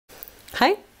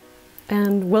Hi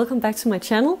and welcome back to my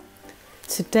channel.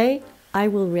 Today I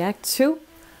will react to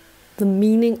The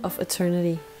Meaning of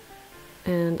Eternity.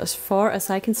 And as far as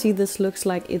I can see, this looks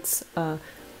like it's a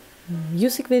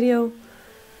music video.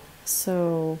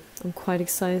 So I'm quite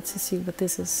excited to see what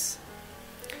this is.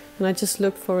 When I just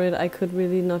looked for it, I could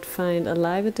really not find a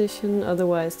live edition.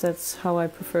 Otherwise, that's how I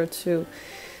prefer to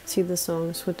see the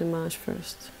songs with Dimash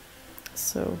first.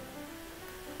 So,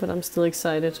 but I'm still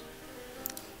excited.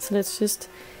 So let's just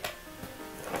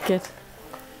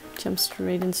jump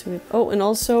straight into it. Oh, and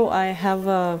also I have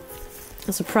a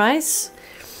surprise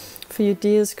for you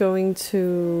dears going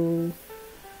to,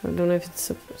 I don't know if it's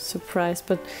a surprise,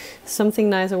 but something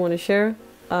nice I want to share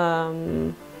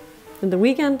in the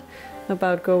weekend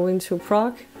about going to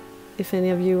Prague, if any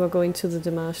of you are going to the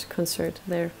Dimash concert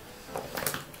there.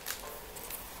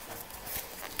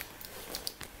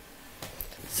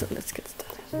 So let's get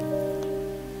started.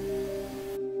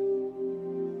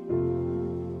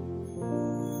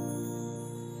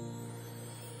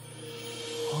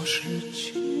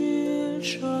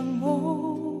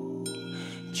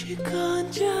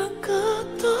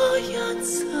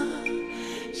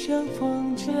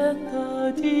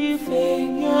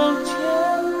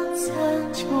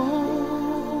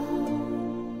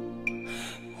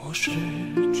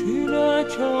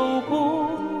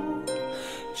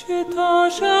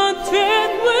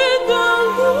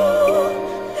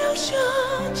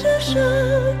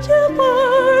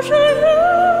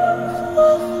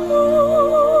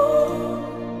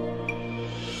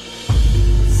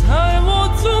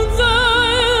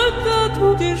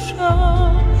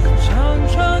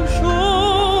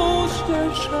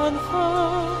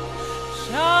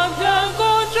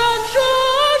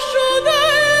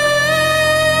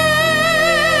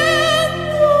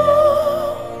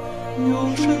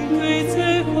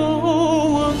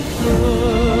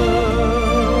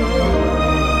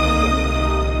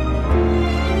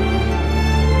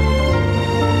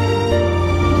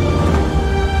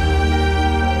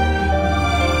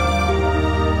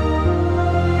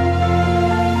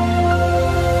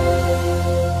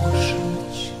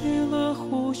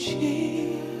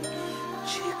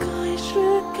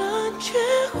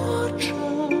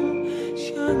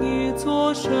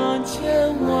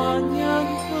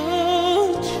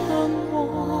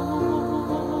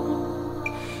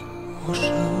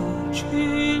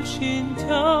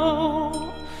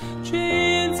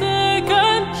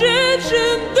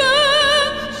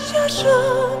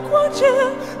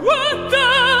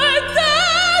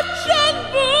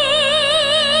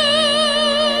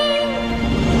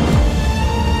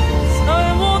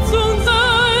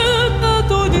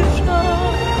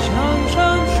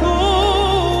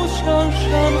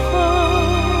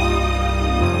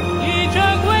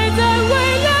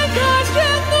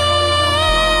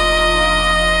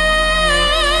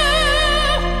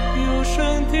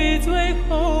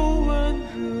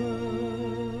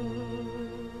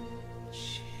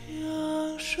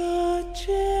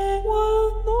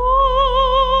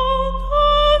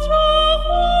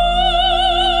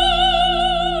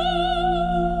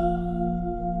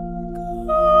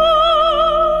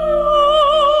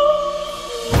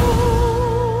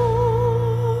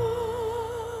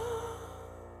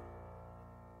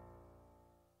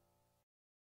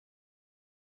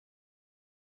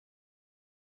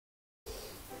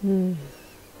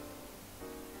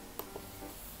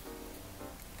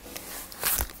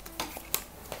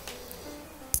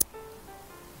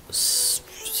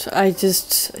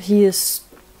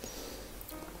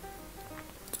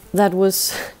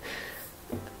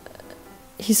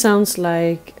 He sounds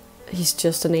like he's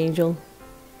just an angel.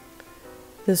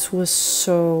 This was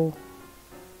so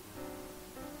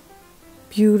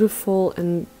beautiful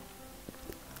and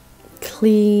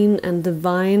clean and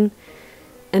divine.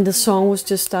 And the song was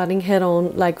just starting head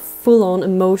on, like full on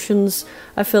emotions.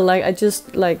 I feel like I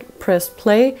just like pressed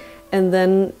play, and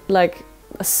then like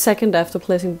a second after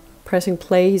pressing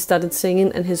play, he started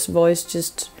singing, and his voice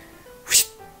just whoosh,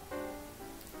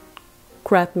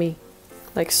 grabbed me,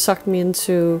 like sucked me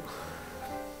into,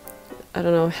 I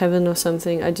don't know, heaven or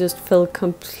something. I just felt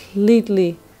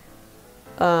completely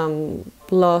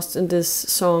lost in this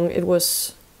song. It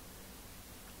was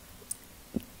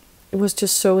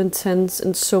just so intense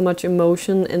and so much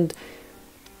emotion, and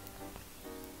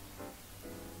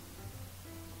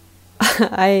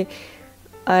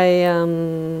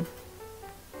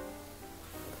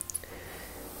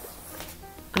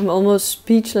I'm almost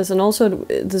speechless. And also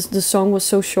the song was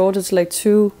so short. It's like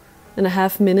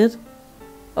 2.5 minutes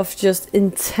of just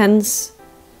intense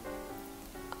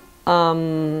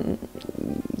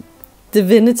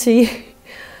divinity,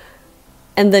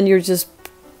 and then you're just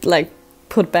like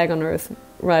put back on earth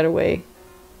right away.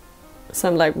 So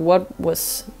I'm like, what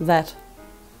was that?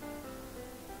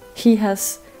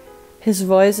 His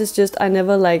voice is just,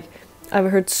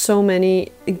 I've heard so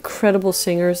many incredible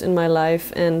singers in my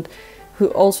life, and who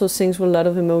also sings with a lot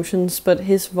of emotions, but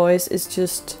his voice is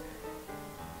just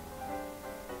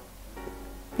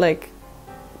like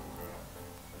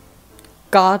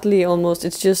godly almost.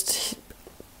 It's just,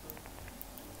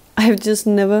 I've just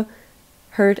never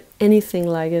heard anything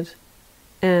like it.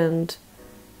 And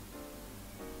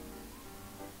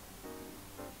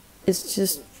it's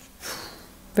just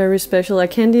very special. I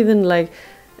can't even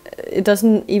it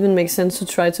doesn't even make sense to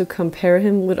try to compare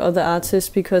him with other artists,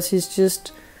 because he's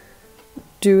just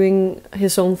doing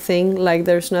his own thing. Like,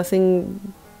 there's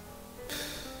nothing.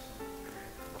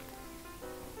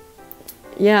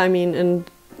 Yeah, I mean, and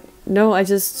no,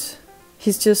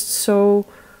 he's just so,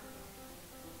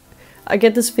 I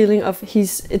get this feeling of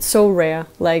it's so rare,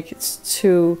 like,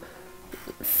 to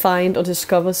find or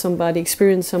discover somebody,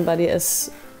 experience somebody as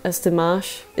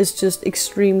Dimash is just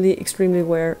extremely, extremely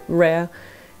rare.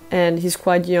 And he's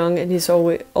quite young, and he's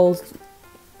already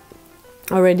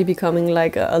becoming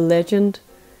like a legend.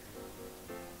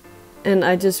 And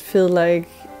I just feel like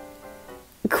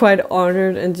quite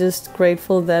honored and just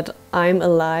grateful that I'm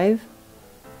alive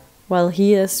while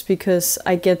he is, because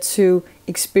I get to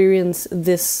experience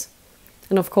this.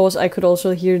 And of course I could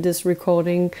also hear this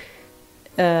recording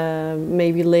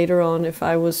maybe later on if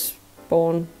I was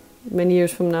born many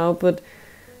years from now, but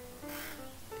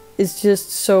it's just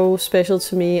so special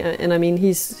to me. And I mean,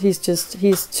 he's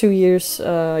 2 years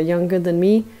younger than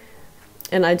me,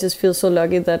 and I just feel so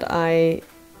lucky that I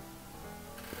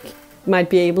might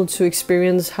be able to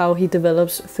experience how he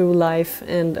develops through life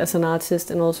and as an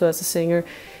artist and also as a singer,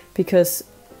 because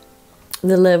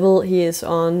the level he is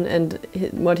on and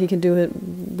what he can do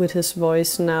with his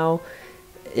voice now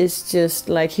is just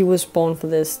like, he was born for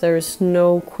this. There is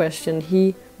no question.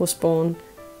 He was born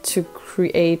to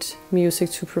create music,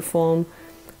 to perform,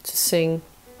 to sing.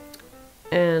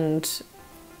 And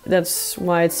that's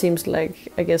why it seems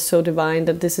like, I guess, so divine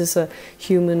that this is a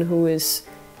human who is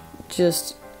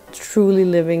just truly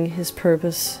living his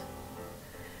purpose.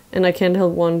 And I can't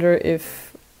help wonder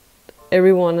if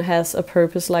everyone has a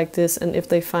purpose like this, and if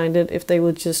they find it, if they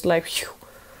would just like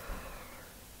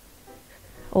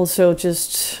also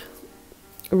just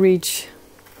reach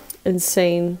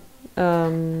insane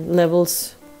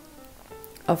levels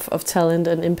of talent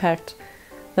and impact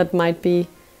that might be.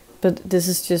 But this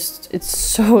is just, it's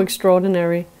so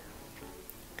extraordinary.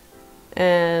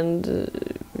 And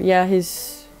yeah, it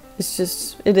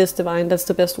is divine. That's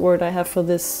the best word I have for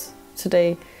this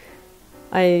today.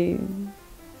 I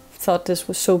thought this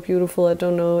was so beautiful. I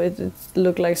don't know, it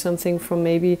looked like something from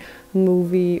maybe a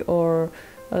movie or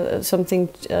something,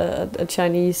 a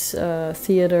Chinese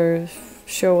theater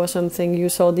show or something. You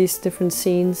saw these different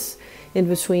scenes in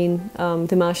between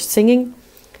Dimash singing.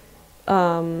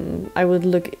 I would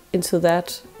look into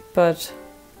that, but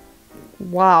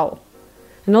wow.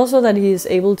 And also that he is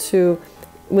able to,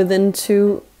 within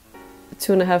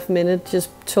 2.5 minutes, just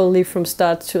totally from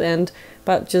start to end,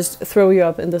 but just throw you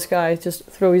up in the sky, just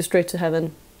throw you straight to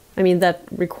heaven. I mean, that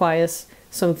requires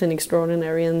something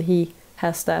extraordinary, and he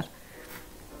has that.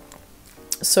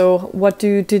 So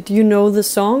did you know the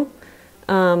song?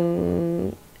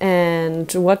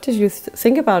 And what did you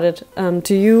think about it?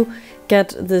 Do you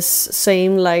get this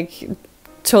same like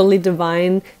totally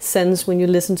divine sense when you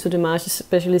listen to Dimash,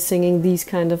 especially singing these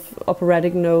kind of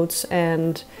operatic notes?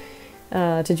 And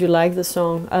did you like the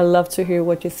song? I'd love to hear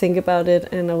what you think about it,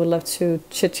 and I would love to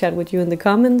chit chat with you in the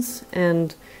comments.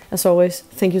 And as always,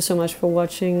 thank you so much for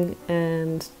watching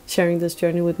and sharing this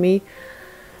journey with me.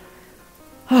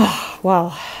 Oh,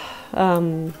 wow.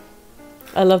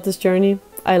 I love this journey.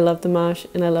 I love Dimash,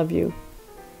 and I love you.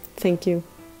 Thank you.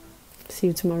 See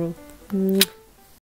you tomorrow.